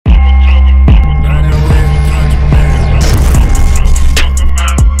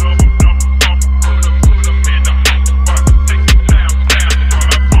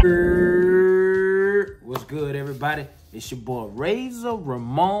everybody? It's your boy Razor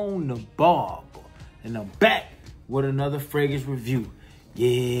Ramon the Barber, and I'm back with another fragrance review.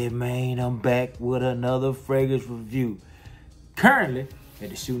 Yeah, man, I'm back with another fragrance review. Currently, at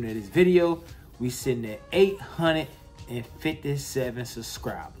the shooting of this video, we sitting at 857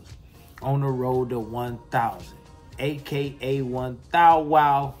 subscribers on the road to 1,000, aka 1,000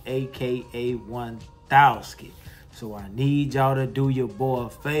 wow, aka 1,000. So I need y'all to do your boy a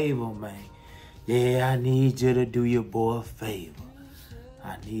favor, man. Yeah, I need you to do your boy a favor.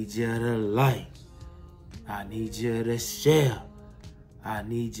 I need you to like. I need you to share. I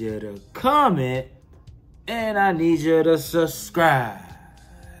need you to comment. And I need you to subscribe.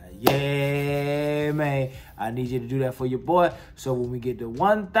 Yeah, man. I need you to do that for your boy. So when we get to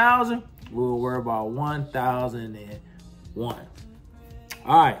 1,000, we'll worry about 1,001.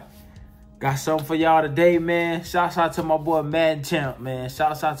 All right. Got something for y'all today, man. Shouts out to my boy Madden Champ, man.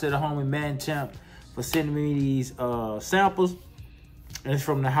 Shouts out to the homie Madden Champ for sending me these samples. And it's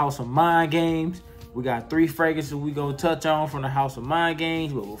from the House of Mind Games. We got 3 fragrances we gonna touch on from the House of Mind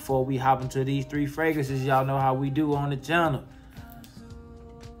Games. But before we hop into these 3 fragrances, y'all know how we do on the channel.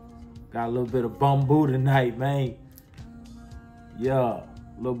 Got a little bit of bamboo tonight, man. Yeah, a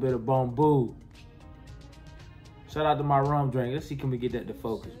little bit of bamboo. Shout out to my rum drink. Let's see, can we get that to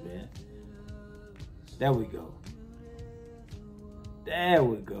focus, man? There we go. There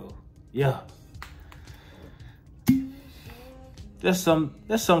we go. Yeah. That's some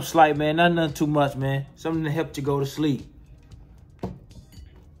slight, man. Nothing too much, man. Something to help you go to sleep.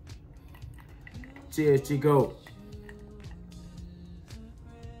 Cheers, Chico.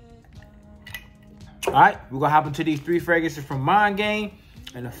 All right, we're gonna hop into these 3 fragrances from Mind Game.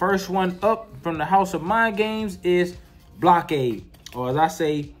 And the first one up from the House of Mind Games is Blockade, or as I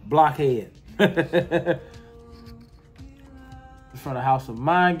say, Blockhead. It's from the House of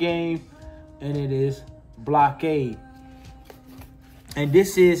Mind Game, and it is Blockade. And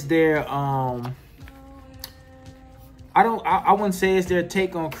this is their I wouldn't say it's their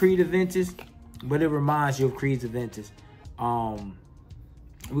take on Creed Aventus, but it reminds you of Creed's Aventus. We're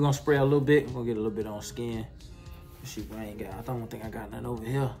gonna spray a little bit. We're gonna get a little bit on skin. Let's see what I ain't got. I don't think I got nothing over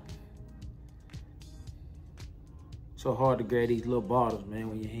here. So hard to grab these little bottles, man,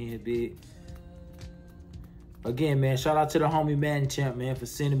 when your hand big. Again, man, shout out to the homie Madden Champ, man, for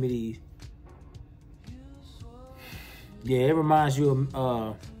sending me these. Yeah, it reminds you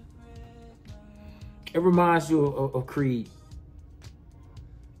of Creed.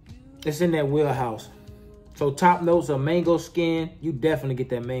 It's in that wheelhouse. So top notes are mango skin. You definitely get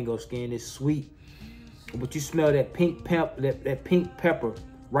that mango skin. It's sweet, but you smell that pink pepper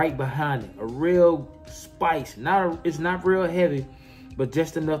right behind it. A real spice. It's not real heavy, but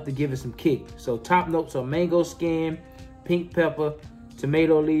just enough to give it some kick. So top notes are mango skin, pink pepper,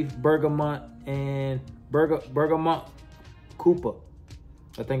 tomato leaf, bergamot, and bergamot Cooper.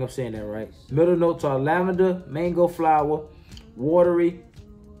 I think I'm saying that right. Middle notes are lavender, mango flower, watery,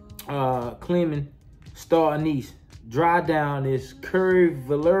 clemon, star anise. Dry down is curry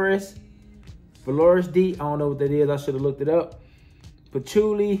valoris D. I don't know what that is. I should have looked it up.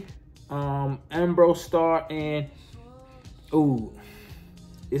 Patchouli, ambrose star, and ooh,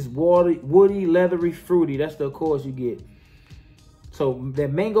 it's woody, leathery, fruity. That's the accords you get. So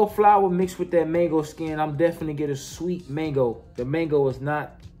that mango flower mixed with that mango skin, I'm definitely get a sweet mango. The mango is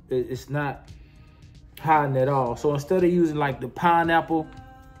not, it's not hiding at all. So instead of using like the pineapple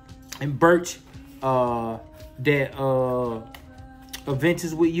and birch that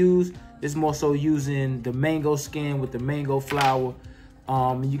Aventus would use, it's more so using the mango skin with the mango flower.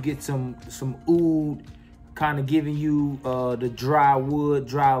 You get some oud, kind of giving you the dry wood,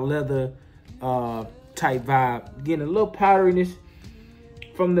 dry leather type vibe. Getting a little powderiness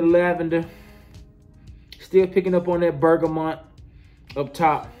from the lavender. Still picking up on that bergamot up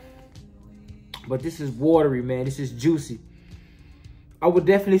top. But this is watery, man. This is juicy. I would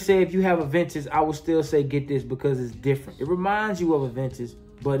definitely say if you have Aventus, I would still say get this because it's different. It reminds you of Aventus,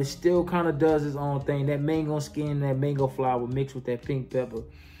 but it still kind of does its own thing. That mango skin, that mango flower mixed with that pink pepper,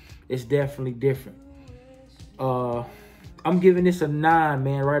 it's definitely different. I'm giving this a 9,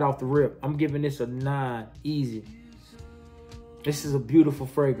 man, right off the rip. I'm giving this a 9, easy. This is a beautiful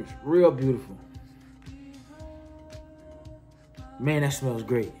fragrance, real beautiful. Man, that smells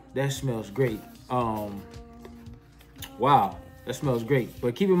great. That smells great. Wow, that smells great.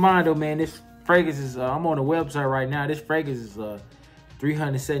 But keep in mind though, man, this fragrance is, I'm on the website right now. This fragrance is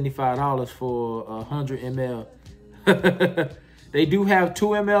 $375 for 100 ml. They do have 2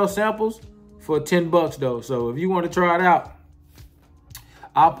 ml samples for 10 bucks though. So if you want to try it out,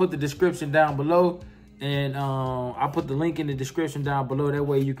 I'll put the description down below, and I'll put the link in the description down below. That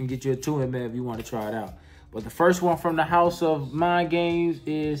way you can get your 2 ml if you want to try it out. But the first one from the house of Mind Games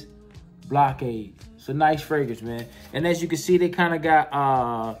is Blockade. It's a nice fragrance, man. And as you can see, they kind of got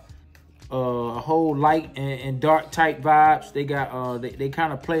a whole light and dark type vibes. They got they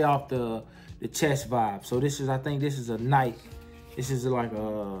kind of play off the chest vibe. So this is, I think this is a night. This is like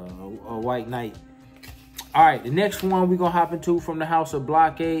a white night. All right, the next one we're gonna hop into from the house of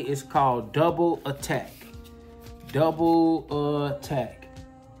Blockade is called Double Attack. Double Attack.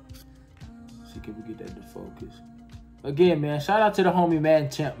 Let's see, can we get that to focus? Again, man, shout out to the homie Madden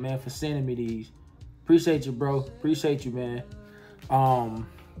Champ, man, for sending me these. Appreciate you, bro. Appreciate you, man.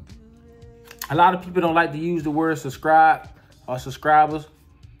 A lot of people don't like to use the word subscribe or subscribers,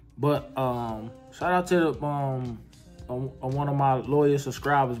 but shout out to the, one of my loyal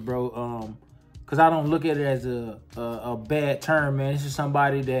subscribers, bro. Cause I don't look at it as a bad term, man. This is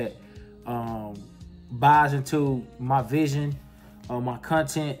somebody that buys into my vision, my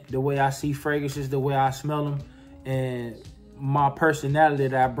content, the way I see fragrances, the way I smell them, and my personality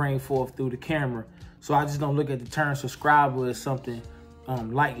that I bring forth through the camera. So I just don't look at the term subscriber as something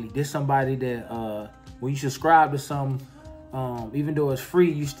lightly. This somebody that when you subscribe to something, even though it's free,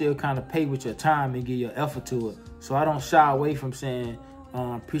 you still kind of pay with your time and give your effort to it. So I don't shy away from saying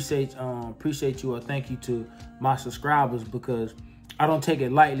appreciate you or thank you to my subscribers, because I don't take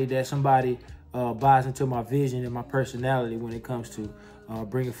it lightly that somebody buys into my vision and my personality when it comes to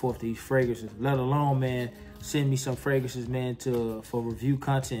bringing forth these fragrances. Let alone, man, send me some fragrances, man, for review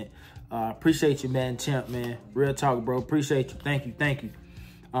content. Appreciate you, man, Champ, man. Real talk, bro. Appreciate you. Thank you. Thank you.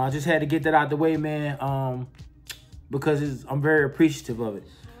 Just had to get that out the way, man, because I'm very appreciative of it.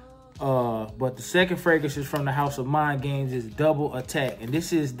 But the second fragrance is from the house of Mind Games is Double Attack. And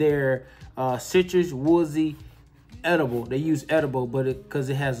this is their citrus woodsy edible. They use edible, but because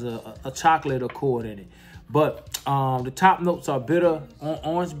it has a chocolate accord in it. But the top notes are bitter,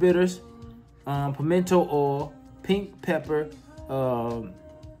 orange bitters, pimento oil, pink pepper,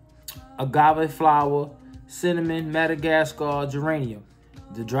 agave flower, cinnamon, Madagascar, geranium.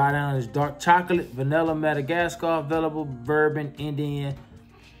 The dry down is dark chocolate, vanilla, Madagascar, available, bourbon, Indian,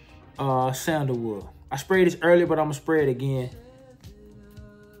 sandalwood. I sprayed this earlier, but I'm gonna spray it again.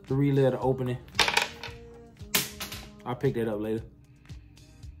 3-letter opening. I'll pick that up later.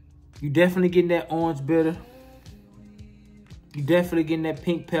 You definitely getting that orange bitter. You definitely getting that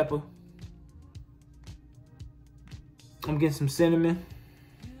pink pepper. I'm getting some cinnamon.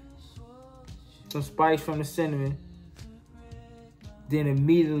 Some spice from the cinnamon. Then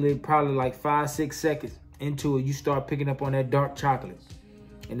immediately, probably like 5-6 seconds into it, you start picking up on that dark chocolate.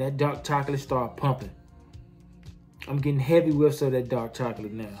 And that dark chocolate start pumping. I'm getting heavy whiffs of that dark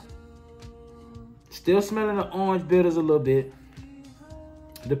chocolate now. Still smelling the orange bitters a little bit.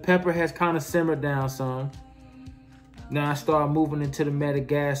 The pepper has kind of simmered down some. Now I start moving into the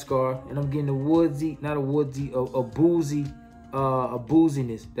Madagascar, and I'm getting a woodsy, not a woodsy, a boozy, a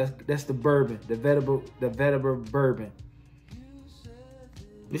booziness. That's the bourbon, the vetiver bourbon.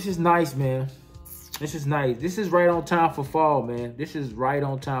 This is nice, man. This is nice. This is right on time for fall, man. This is right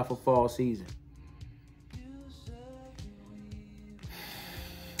on time for fall season.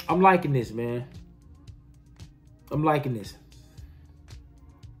 I'm liking this, man. I'm liking this.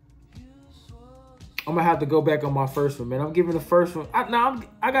 I'm gonna have to go back on my first one, man. I'm giving the first one.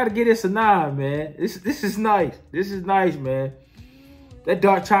 I gotta give this a 9, man. This is nice. This is nice, man. That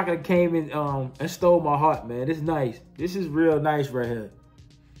dark chocolate came in and stole my heart, man. This is nice. This is real nice right here.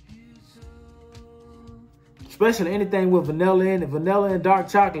 Especially anything with vanilla in it. Vanilla and dark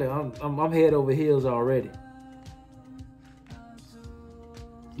chocolate, I'm head over heels already.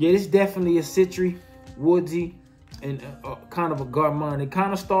 Yeah, this is definitely a citry, woodsy, and kind of a gourmand. It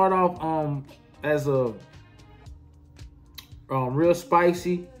kind of start off as a real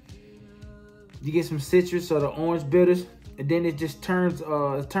spicy. You get some citrus or the orange bitters, and then it just turns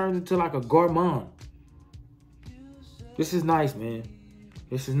into like a gourmand. This is nice, man.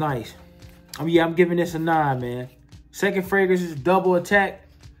 This is nice. Yeah, I'm giving this a 9, man. Second fragrance is Double Attack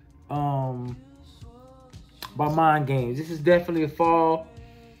by Mind Games. This is definitely a fall,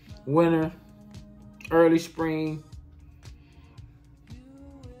 winter, early spring.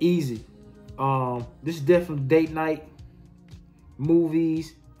 Easy. This is definitely date night,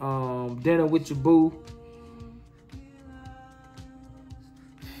 movies, dinner with your boo.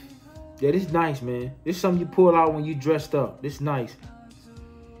 Yeah, this is nice, man. This is something you pull out when you dressed up. This is nice.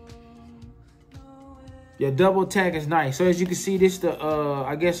 Yeah, Double Attack is nice. So as you can see, this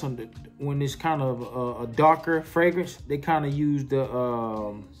I guess when it's kind of a darker fragrance, they kind of use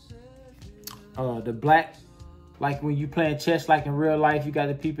the black, like when you playing chess, like in real life, you got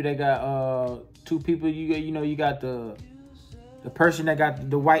the people that got 2 people. You know you got the person that got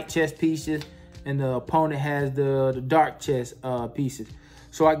the white chess pieces, and the opponent has the dark chest pieces.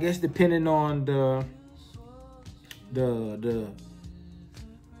 So I guess depending on the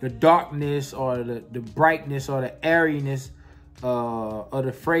darkness or the brightness or the airiness of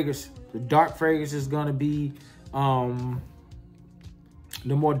the fragrance, the dark fragrance is gonna be the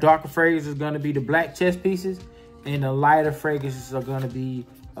more darker fragrance is gonna be the black chest pieces, and the lighter fragrances are gonna be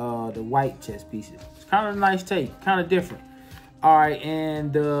the white chest pieces. It's kind of a nice take, kind of different. All right,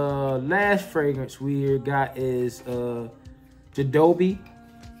 and the last fragrance we got is Jadobi.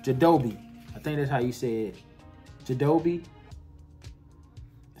 Jadobi, I think that's how you say it. Jadobi.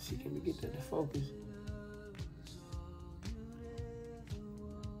 Let's see, can we get that to focus?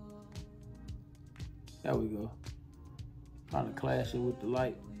 There we go. Trying to clash it with the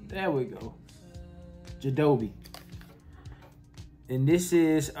light. There we go. Jadobi. And this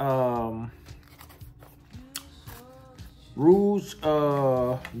is Rouge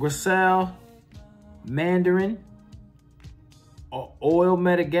Griselle Mandarin Oil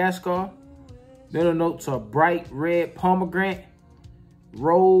Madagascar. Middle notes are bright red pomegranate,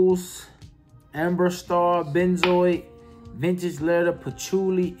 rose, amber star, benzoid, vintage leather,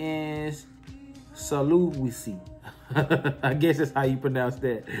 patchouli, and saluwisi. I guess that's how you pronounce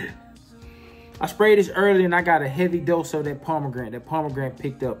that. I sprayed this early and I got a heavy dose of that pomegranate. That pomegranate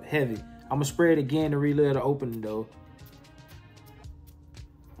picked up heavy. I'm gonna spray it again to relive the opening though.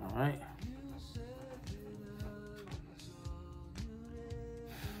 All right.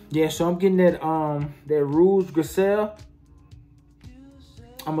 Yeah, so I'm getting that that Rouge Griselle.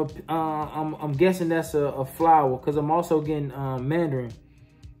 I'm guessing that's a flower because I'm also getting mandarin.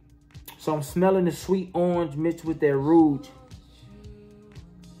 So I'm smelling the sweet orange mixed with that Rouge.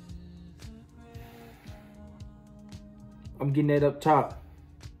 I'm getting that up top.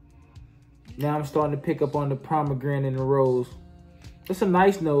 Now I'm starting to pick up on the pomegranate and the rose. It's a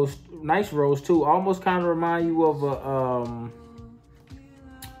nice nose, nice rose too. Almost kind of remind you of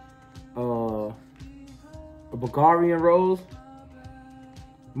a Bulgarian rose.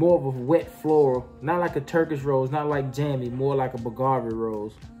 More of a wet floral, not like a Turkish rose, not like jammy, more like a Bulgarian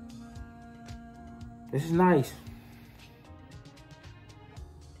rose. This is nice.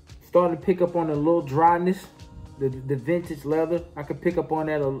 Starting to pick up on a little dryness. The vintage leather, I could pick up on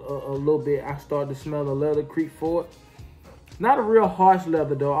that a little bit. I started to smell the leather creep forward. Not a real harsh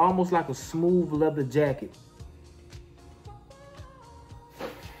leather though, almost like a smooth leather jacket.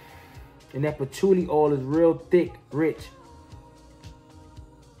 And that patchouli oil is real thick, rich.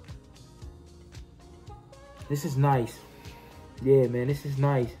 This is nice. Yeah, man, this is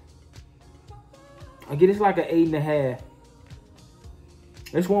nice. I get it's like an 8.5.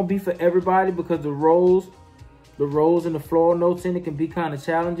 This won't be for everybody because the rose and the floral notes in it can be kind of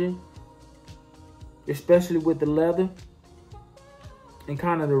challenging, especially with the leather and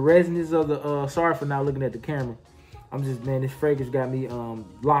kind of the resonance of the, sorry for not looking at the camera. I'm just, man, this fragrance got me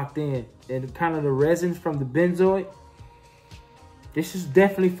locked in. And kind of the resins from the benzoid. This is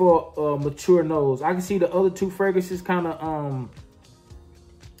definitely for a mature nose. I can see the other two fragrances kind of,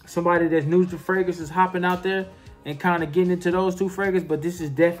 somebody that's new to fragrances hopping out there and kind of getting into those two fragrances. But this is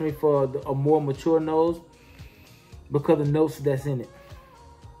definitely for a more mature nose because of the notes that's in it.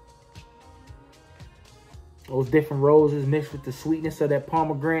 Those different roses mixed with the sweetness of that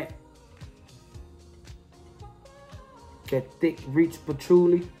pomegranate. That thick, rich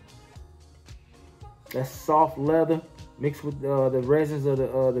patchouli. That soft leather mixed with the resins of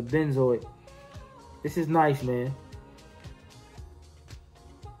the benzoid. This is nice, man.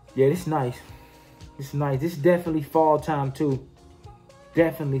 Yeah, this is nice. This is nice. This is definitely fall time too.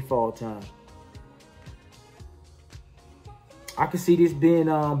 Definitely fall time. I can see this being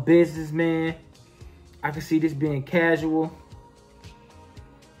businessman. I can see this being casual.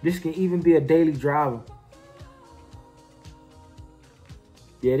 This can even be a daily driver.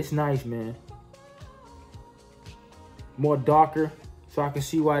 Yeah, this is nice, man. More darker, so I can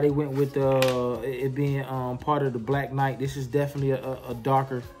see why they went with it being part of the Black Knight. This is definitely a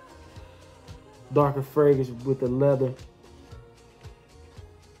darker fragrance with the leather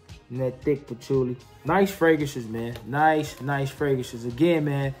and that thick patchouli. Nice fragrances, man. Nice fragrances. Again,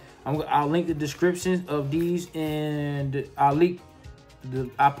 man, I'll link the descriptions of these, and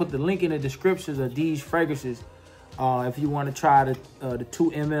I'll put the link in the descriptions of these fragrances. If you want to try the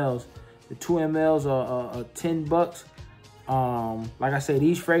 2 mLs. The 2 mLs are $10. Like I said,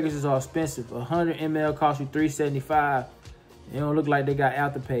 these fragrances are expensive. 100 ml costs you $3.75. It don't look like they got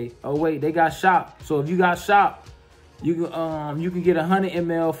Afterpay. Oh wait, they got Shop. So if you got Shop, you can get 100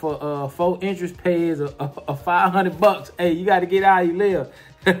 ml for 4 interest pays of $500. Hey, you got to get how you live.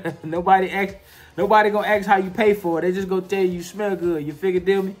 Nobody gonna ask how you pay for it. They just gonna tell you smell good. You figure,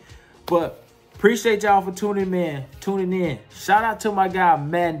 deal me? But Appreciate y'all for tuning in. Shout out to my guy,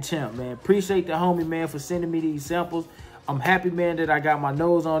 Madden Champ, man. Appreciate the homie, man, for sending me these samples. I'm happy, man, that I got my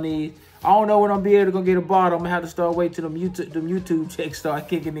nose on these. I don't know when I'm be able to go get a bottle. I'm going to have to start waiting till them YouTube checks start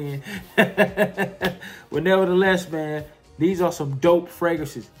kicking in. But nevertheless, man, these are some dope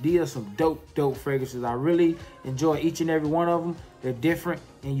fragrances. These are some dope fragrances. I really enjoy each and every one of them. They're different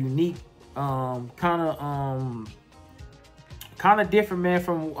and unique. Kind of different, man,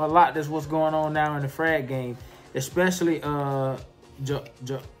 from a lot that's what's going on now in the frag game, especially the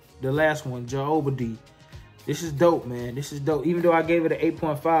last one, Joobody. This is dope, man. This is dope. Even though I gave it an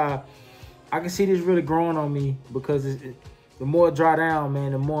 8.5, I can see this really growing on me because the more it dry down,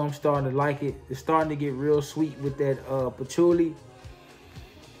 man, the more I'm starting to like it. It's starting to get real sweet with that patchouli,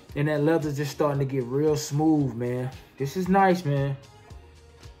 and that leather's just starting to get real smooth, man. This is nice, man.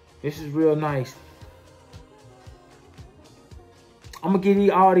 This is real nice. I'm gonna give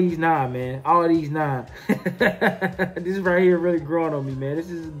you all these 9, man. All these 9. This right here really growing on me, man.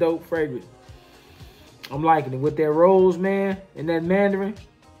 This is a dope fragrance. I'm liking it. With that rose, man, and that mandarin.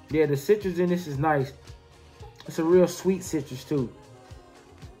 Yeah, the citrus in this is nice. It's a real sweet citrus, too.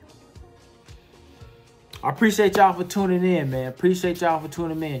 I appreciate y'all for tuning in, man. Appreciate y'all for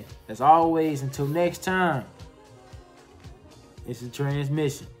tuning in. As always, until next time, it's a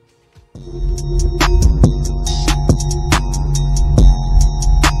transmission.